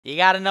You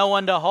got to know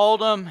when to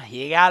hold them.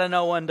 You got to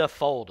know when to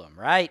fold them,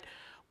 right?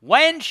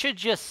 When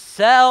should you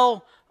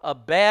sell a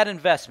bad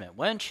investment?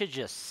 When should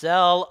you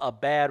sell a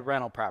bad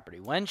rental property?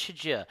 When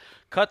should you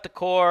cut the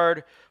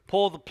cord,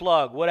 pull the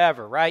plug,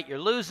 whatever, right? You're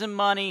losing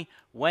money.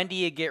 When do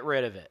you get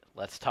rid of it?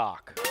 Let's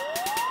talk.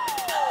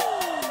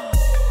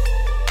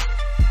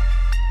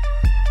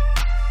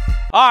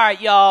 All right,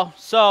 y'all.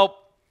 So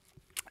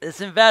this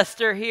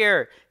investor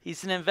here,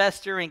 he's an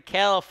investor in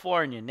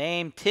California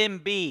named Tim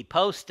B.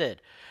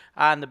 Posted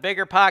on the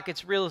Bigger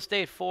Pockets Real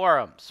Estate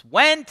Forums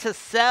when to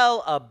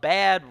sell a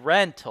bad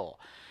rental.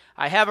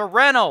 I have a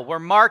rental where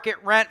market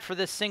rent for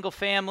this single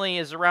family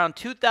is around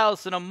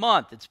 $2,000 a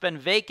month. It's been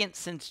vacant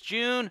since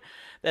June.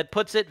 That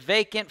puts it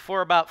vacant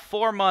for about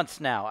 4 months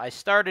now. I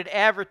started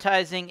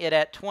advertising it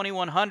at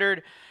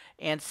 $2,100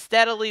 and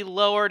steadily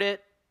lowered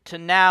it to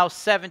now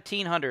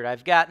 $1,700.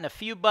 I've gotten a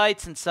few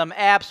bites in some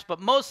apps, but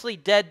mostly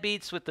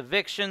deadbeats with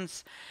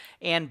evictions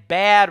and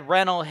bad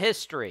rental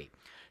history.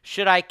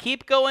 Should I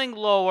keep going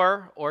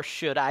lower or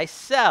should I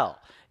sell?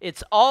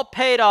 It's all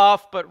paid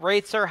off, but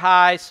rates are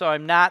high, so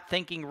I'm not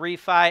thinking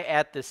refi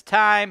at this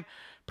time.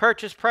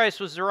 Purchase price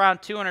was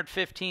around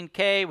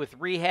 $215K with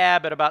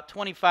rehab at about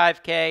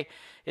 $25K.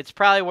 It's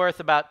probably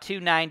worth about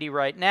 $290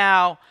 right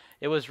now.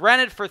 It was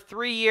rented for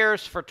 3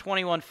 years for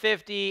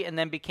 $2,150 and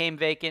then became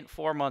vacant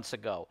 4 months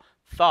ago.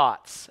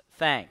 Thoughts?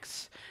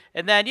 Thanks.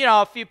 And then,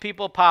 a few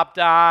people popped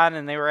on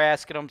and they were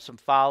asking him some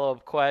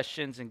follow-up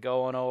questions and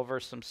going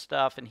over some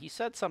stuff. And he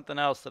said something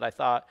else that I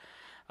thought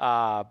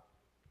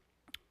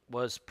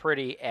was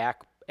pretty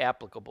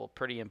applicable,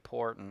 pretty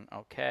important,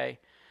 okay?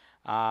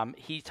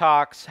 He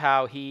talks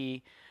how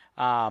he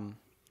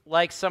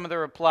likes some of the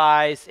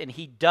replies, and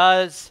he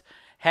does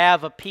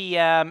have a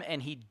PM,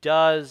 and he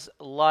does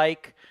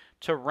like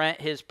to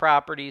rent his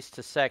properties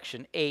to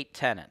Section 8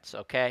 tenants,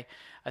 okay?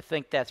 I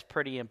think that's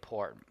pretty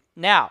important.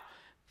 Now,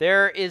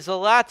 there is a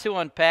lot to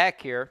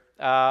unpack here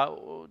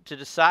to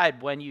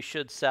decide when you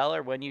should sell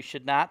or when you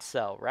should not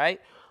sell, right?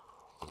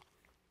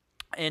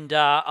 And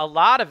a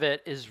lot of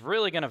it is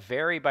really going to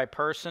vary by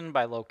person,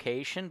 by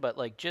location, but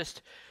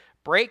just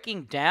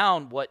breaking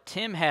down what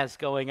Tim has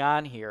going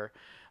on here.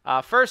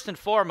 First and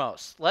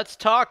foremost, let's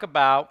talk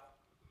about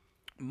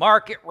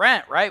market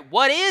rent, right?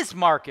 What is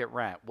market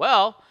rent?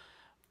 Well,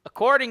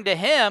 according to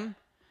him,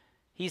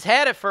 he's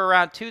had it for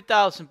around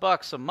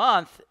 $2,000 a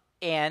month,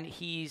 and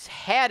he's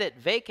had it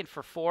vacant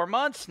for 4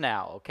 months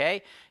now,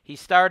 okay? He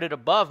started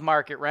above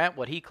market rent,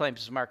 what he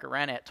claims is market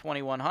rent, at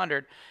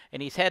 $2,100,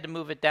 and he's had to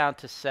move it down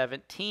to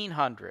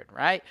 $1,700,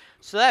 right?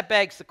 So that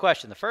begs the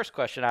question. The first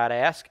question I'd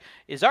ask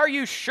is, are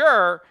you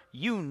sure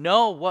you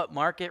know what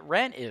market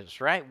rent is,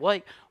 right?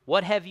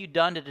 What have you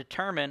done to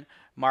determine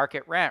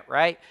market rent,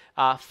 right?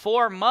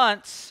 4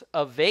 months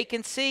of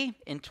vacancy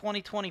in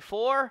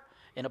 2024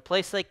 in a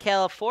place like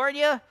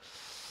California,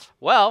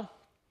 well,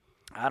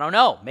 I don't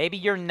know. Maybe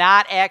you're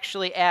not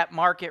actually at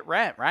market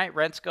rent, right?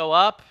 Rents go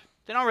up.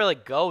 They don't really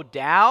go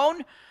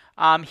down.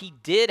 He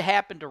did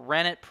happen to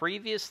rent it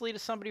previously to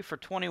somebody for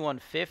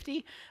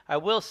 $2,150. I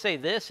will say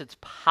this. It's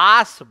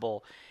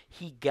possible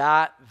he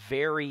got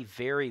very,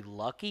 very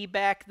lucky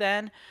back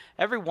then.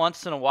 Every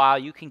once in a while,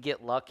 you can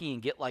get lucky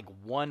and get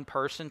one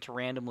person to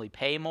randomly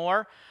pay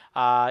more.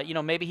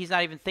 Maybe he's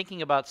not even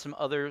thinking about some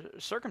other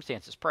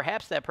circumstances.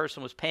 Perhaps that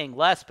person was paying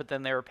less, but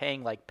then they were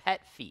paying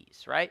pet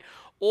fees, right?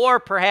 Or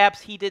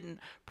perhaps he didn't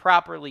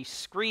properly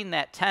screen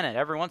that tenant.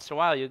 Every once in a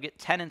while, you'll get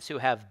tenants who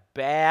have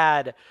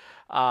bad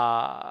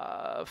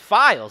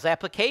files,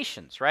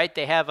 applications, right?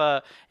 They have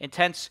a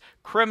intense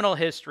criminal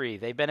history.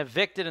 They've been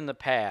evicted in the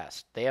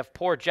past. They have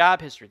poor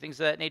job history, things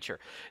of that nature.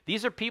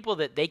 These are people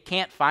that they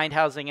can't find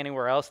housing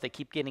anywhere else. They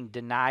keep getting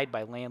denied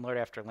by landlord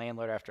after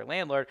landlord after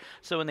landlord.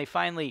 So when they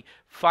finally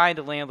find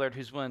a landlord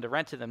who's willing to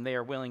rent to them, they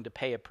are willing to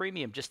pay a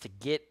premium just to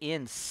get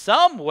in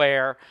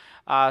somewhere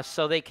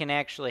so they can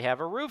actually have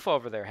a roof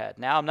over their head.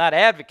 Now, I'm not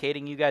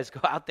advocating you guys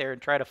go out there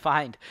and try to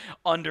find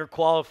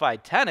underqualified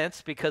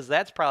tenants, because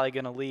that's probably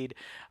going to lead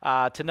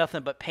to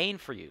nothing but pain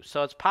for you.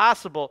 So it's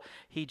possible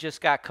he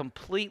just got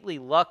completely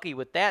lucky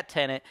with that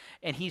tenant,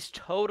 and he's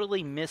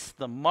totally missed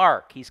the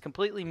mark. He's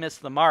completely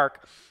missed the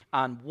mark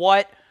on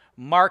what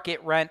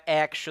market rent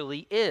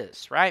actually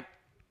is, right?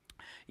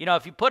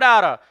 If you put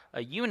out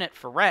a unit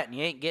for rent and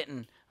you ain't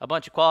getting a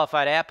bunch of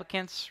qualified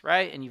applicants,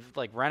 right, and you've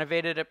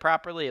renovated it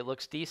properly, it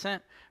looks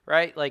decent,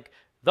 right?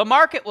 The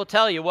market will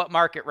tell you what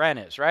market rent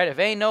is, right? If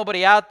ain't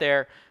nobody out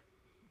there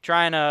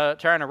trying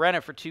to rent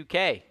it for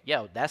 $2K,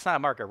 that's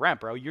not market rent,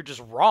 bro. You're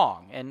just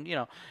wrong. And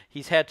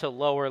he's had to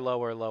lower,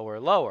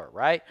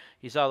 right?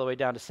 He's all the way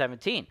down to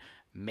 17.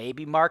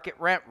 Maybe market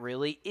rent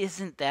really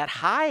isn't that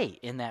high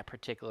in that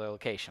particular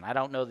location. I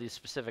don't know the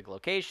specific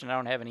location. I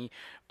don't have any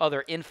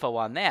other info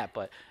on that,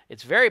 but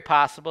it's very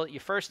possible that you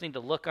first need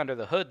to look under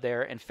the hood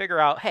there and figure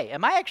out, hey,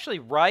 am I actually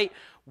right?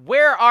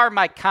 Where are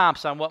my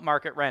comps on what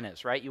market rent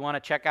is, right? You want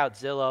to check out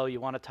Zillow. You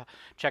want to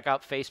check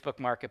out Facebook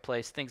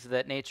Marketplace, things of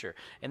that nature.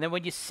 And then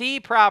when you see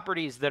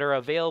properties that are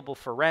available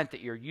for rent that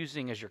you're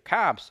using as your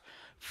comps,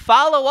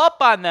 Follow up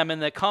on them in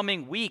the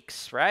coming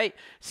weeks, right?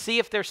 See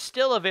if they're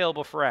still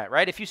available for rent,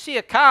 right? If you see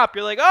a comp,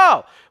 you're like,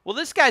 oh, well,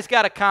 this guy's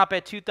got a comp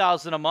at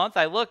 $2,000 a month.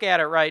 I look at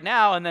it right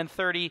now, and then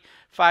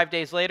 35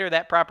 days later,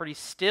 that property's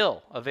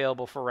still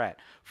available for rent.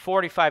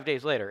 45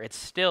 days later, it's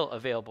still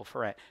available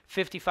for rent.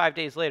 55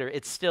 days later,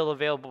 it's still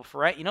available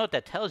for rent. You know what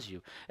that tells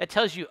you? It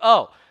tells you,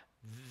 oh,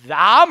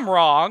 I'm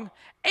wrong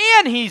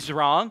and he's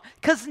wrong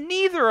because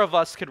neither of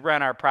us could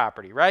rent our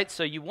property, right?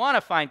 So you want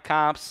to find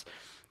comps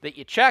that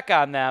you check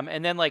on them,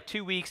 and then like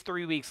 2 weeks,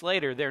 3 weeks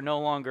later, they're no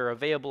longer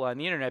available on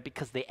the internet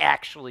because they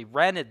actually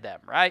rented them,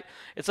 right?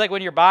 It's like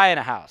when you're buying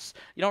a house.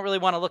 You don't really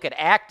want to look at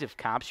active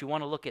comps. You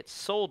want to look at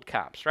sold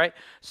comps, right?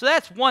 So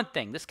that's one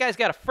thing. This guy's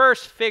got to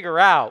first figure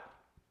out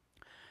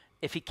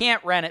if he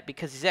can't rent it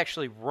because he's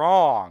actually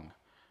wrong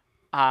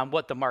on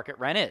what the market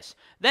rent is.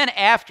 Then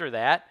after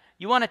that,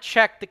 you want to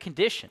check the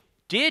condition.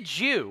 Did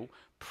you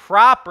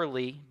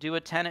properly do a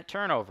tenant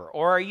turnover?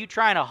 Or are you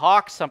trying to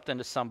hawk something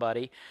to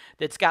somebody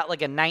that's got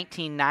like a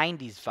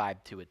 1990s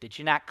vibe to it? Did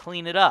you not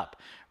clean it up,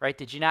 right?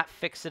 Did you not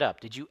fix it up?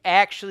 Did you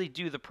actually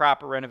do the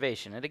proper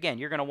renovation? And again,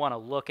 you're going to want to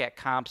look at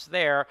comps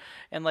there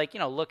and like,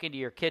 look into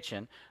your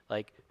kitchen.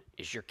 Like,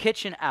 is your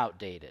kitchen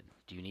outdated?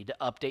 Do you need to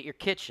update your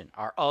kitchen?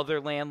 Are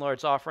other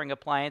landlords offering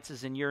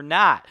appliances and you're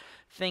not?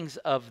 Things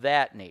of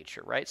that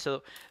nature, right?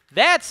 So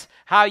that's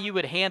how you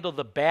would handle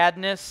the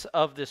badness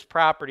of this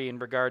property in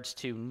regards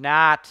to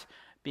not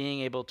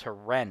being able to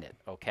rent it,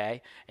 okay?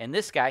 And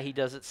this guy, he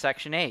does it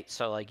Section 8.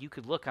 So, like, you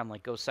could look on,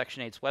 like, Go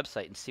Section 8's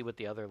website and see what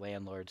the other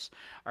landlords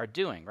are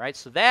doing, right?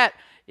 So that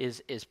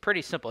is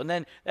pretty simple. And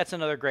then that's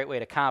another great way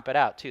to comp it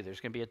out, too.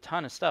 There's going to be a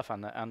ton of stuff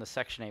on the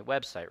Section 8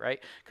 website, right?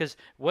 Because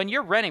when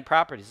you're renting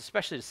properties,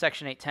 especially to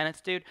Section 8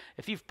 tenants, dude,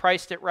 if you've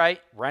priced it right,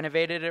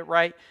 renovated it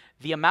right,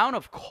 the amount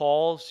of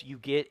calls you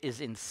get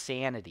is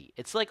insanity.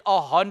 It's like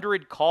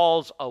 100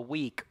 calls a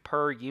week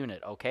per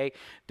unit, okay?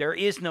 There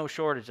is no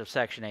shortage of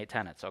Section 8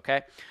 tenants,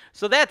 okay?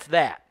 So that's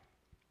that.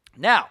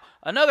 Now,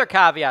 another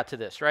caveat to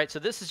this, right? So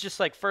this is just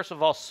like, first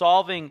of all,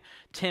 solving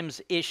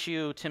Tim's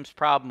issue, Tim's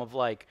problem of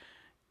like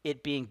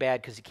it being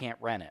bad because you can't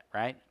rent it,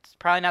 right? It's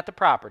probably not the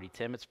property,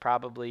 Tim. It's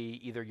probably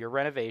either your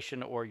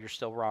renovation or you're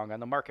still wrong on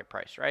the market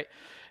price, right?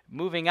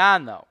 Moving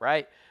on, though,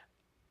 right?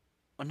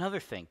 Another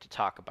thing to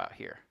talk about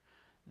here.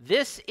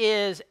 This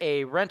is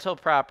a rental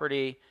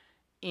property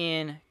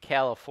in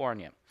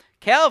California.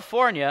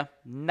 California,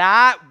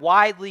 not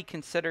widely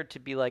considered to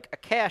be like a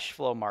cash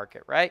flow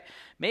market, right?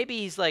 Maybe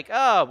he's like,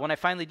 oh, when I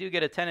finally do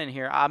get a tenant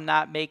here, I'm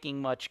not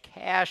making much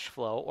cash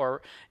flow.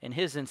 Or in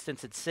his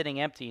instance, it's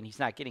sitting empty and he's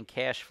not getting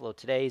cash flow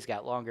today. He's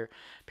got longer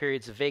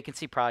periods of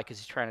vacancy, probably because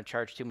he's trying to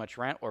charge too much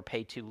rent or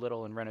pay too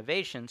little in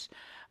renovations.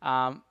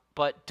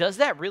 But does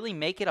that really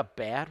make it a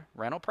bad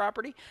rental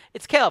property?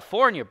 It's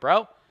California,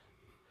 bro.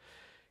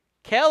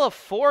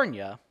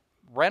 California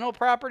rental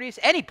properties,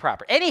 any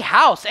property, any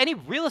house, any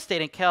real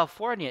estate in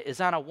California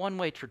is on a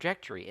one-way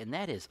trajectory, and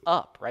that is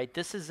up, right?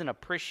 This is an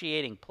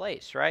appreciating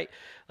place, right?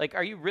 Like,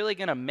 are you really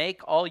going to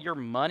make all your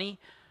money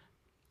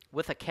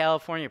with a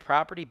California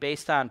property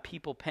based on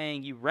people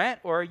paying you rent,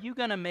 or are you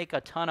going to make a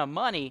ton of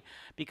money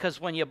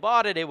because when you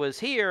bought it, it was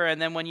here,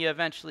 and then when you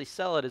eventually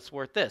sell it, it's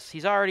worth this?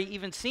 He's already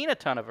even seen a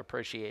ton of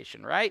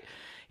appreciation, right?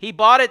 He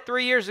bought it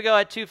 3 years ago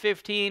at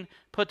 $215,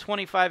 put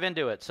 25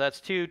 into it. So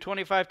that's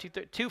 225,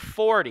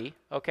 240,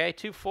 okay,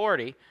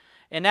 240.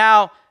 And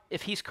now,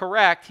 if he's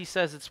correct, he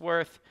says it's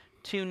worth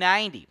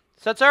 $290.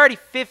 So it's already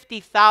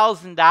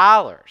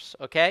 $50,000,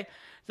 okay?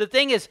 The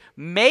thing is,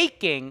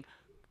 making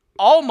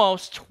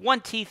almost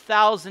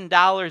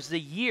 $20,000 a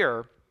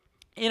year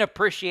in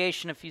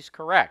appreciation if he's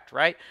correct,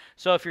 right?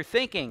 So if you're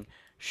thinking,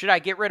 should I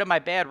get rid of my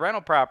bad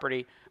rental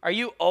property, are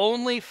you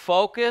only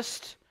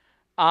focused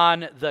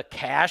on the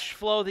cash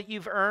flow that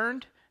you've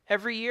earned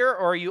every year,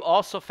 or are you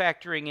also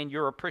factoring in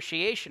your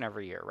appreciation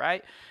every year,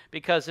 right?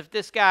 Because if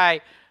this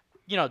guy,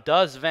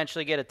 does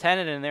eventually get a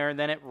tenant in there and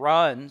then it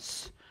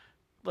runs,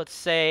 let's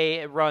say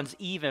it runs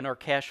even or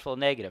cash flow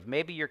negative.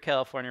 Maybe your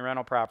California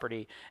rental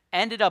property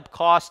ended up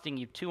costing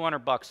you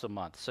 $200 a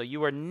month. So you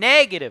were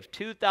negative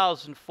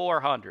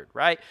 $2,400,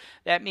 right?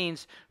 That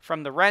means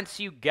from the rents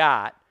you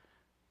got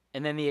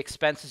and then the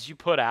expenses you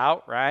put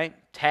out, right?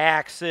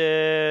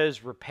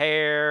 Taxes,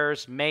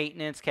 repairs,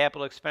 maintenance,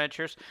 capital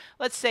expenditures.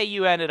 Let's say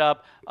you ended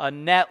up a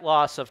net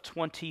loss of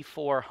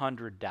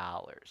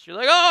 $2,400. You're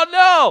like, oh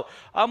no,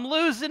 I'm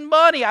losing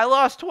money. I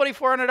lost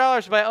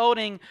 $2,400 by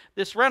owning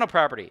this rental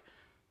property.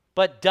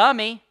 But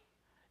dummy,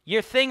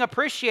 your thing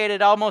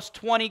appreciated almost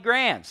 20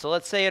 grand. So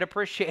let's say it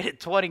appreciated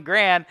 20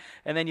 grand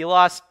and then you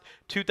lost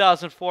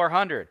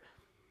 2,400.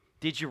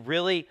 Did you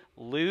really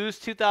lose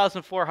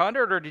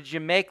 2,400 or did you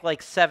make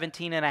like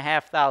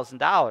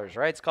 $17,500,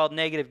 right? It's called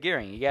negative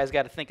gearing. You guys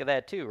got to think of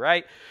that too,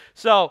 right?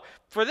 So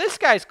for this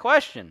guy's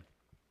question,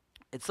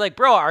 it's like,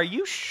 bro, are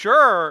you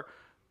sure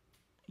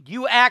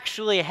you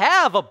actually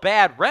have a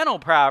bad rental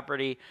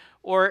property,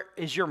 or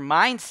is your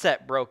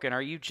mindset broken?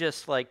 Are you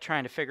just like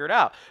trying to figure it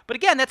out? But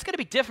again, that's going to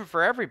be different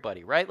for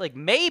everybody, right? Like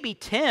maybe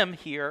Tim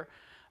here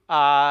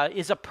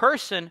is a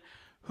person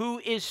who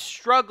is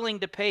struggling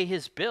to pay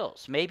his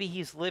bills. Maybe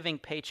he's living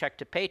paycheck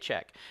to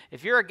paycheck.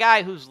 If you're a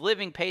guy who's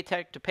living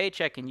paycheck to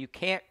paycheck and you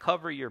can't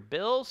cover your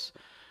bills,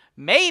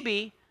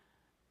 maybe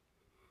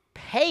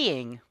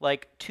paying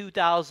like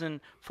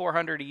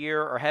 $2,400 a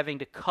year or having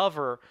to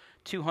cover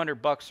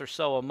 $200 or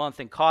so a month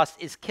in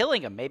cost is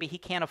killing him. Maybe he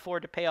can't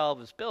afford to pay all of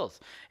his bills.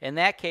 In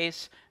that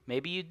case,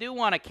 maybe you do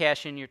want to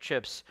cash in your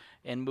chips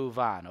and move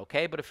on,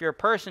 okay? But if you're a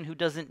person who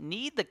doesn't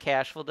need the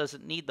cash flow,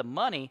 doesn't need the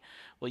money,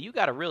 well, you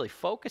got to really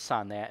focus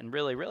on that and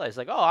really realize,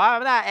 like, oh,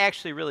 I'm not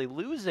actually really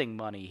losing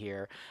money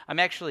here. I'm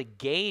actually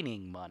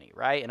gaining money,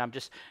 right? And I'm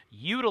just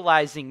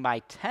utilizing my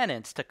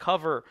tenants to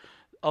cover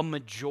a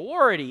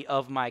majority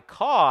of my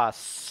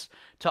costs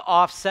to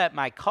offset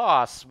my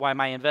costs while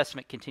my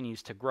investment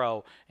continues to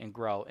grow and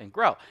grow and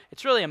grow.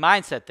 It's really a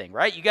mindset thing,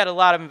 right? You got a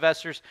lot of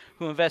investors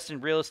who invest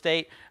in real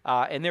estate,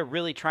 and they're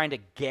really trying to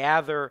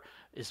gather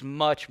as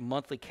much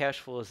monthly cash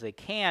flow as they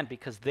can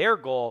because their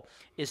goal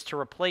is to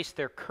replace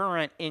their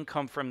current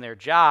income from their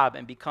job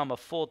and become a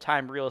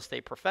full-time real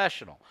estate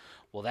professional.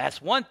 Well,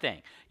 that's one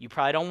thing. You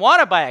probably don't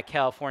want to buy a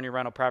California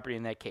rental property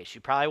in that case.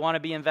 You probably want to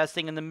be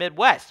investing in the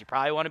Midwest. You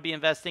probably want to be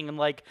investing in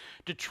like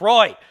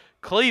Detroit,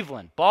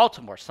 Cleveland,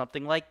 Baltimore,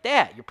 something like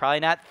that. You're probably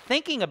not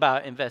thinking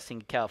about investing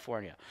in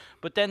California.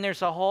 But then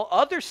there's a whole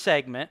other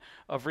segment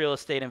of real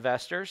estate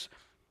investors.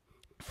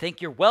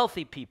 Think you're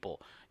wealthy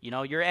people. You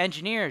know, your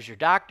engineers, your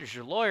doctors,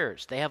 your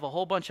lawyers, they have a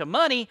whole bunch of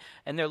money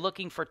and they're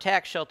looking for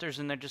tax shelters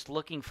and they're just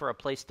looking for a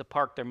place to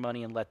park their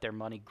money and let their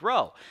money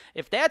grow.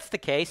 If that's the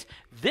case,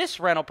 this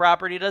rental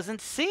property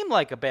doesn't seem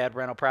like a bad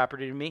rental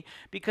property to me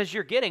because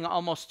you're getting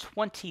almost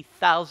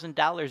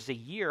 $20,000 a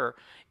year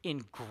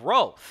in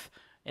growth.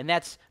 And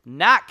that's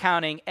not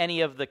counting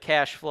any of the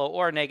cash flow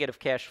or negative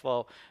cash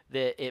flow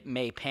that it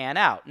may pan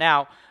out.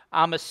 Now,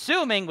 I'm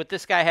assuming with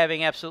this guy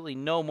having absolutely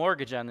no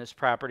mortgage on this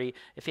property,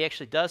 if he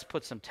actually does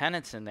put some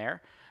tenants in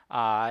there,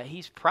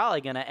 he's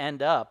probably going to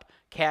end up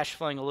cash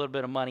flowing a little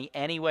bit of money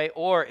anyway,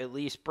 or at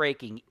least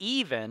breaking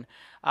even.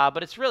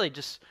 But it's really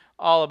just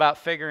all about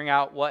figuring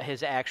out what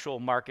his actual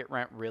market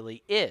rent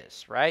really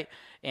is, right?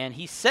 And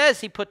he says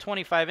he put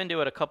 25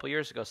 into it a couple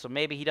years ago, so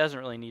maybe he doesn't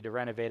really need to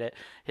renovate it.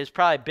 His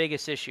probably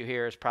biggest issue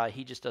here is probably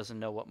he just doesn't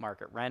know what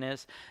market rent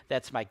is.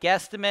 That's my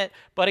guesstimate.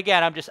 But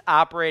again, I'm just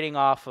operating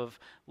off of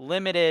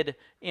limited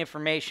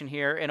information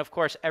here. And of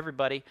course, every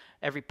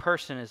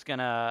person is going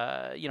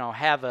to,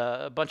 have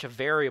a bunch of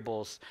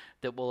variables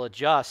that will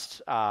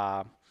adjust,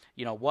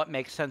 what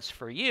makes sense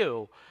for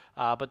you.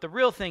 But the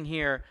real thing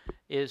here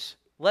is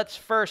let's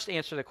first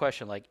answer the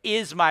question, like,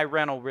 is my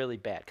rental really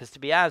bad? Because to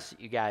be honest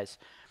with you guys,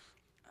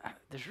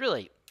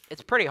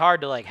 it's pretty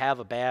hard to like have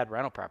a bad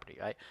rental property,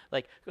 right?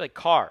 Like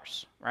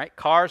cars, right?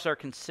 Cars are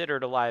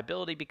considered a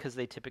liability because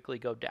they typically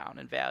go down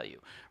in value.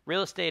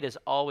 Real estate is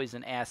always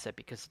an asset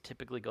because it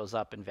typically goes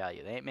up in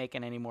value. They ain't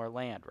making any more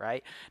land,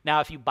 right? Now,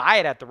 if you buy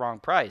it at the wrong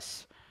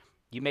price,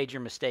 you made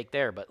your mistake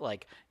there. But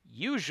like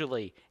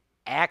usually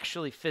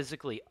actually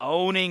physically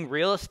owning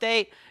real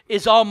estate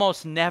is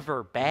almost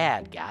never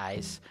bad,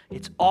 guys.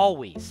 It's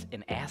always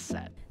an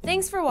asset.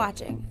 Thanks for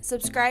watching.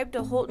 Subscribe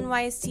to Holton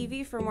Wise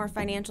TV for more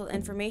financial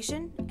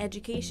information,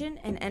 education,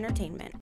 and entertainment.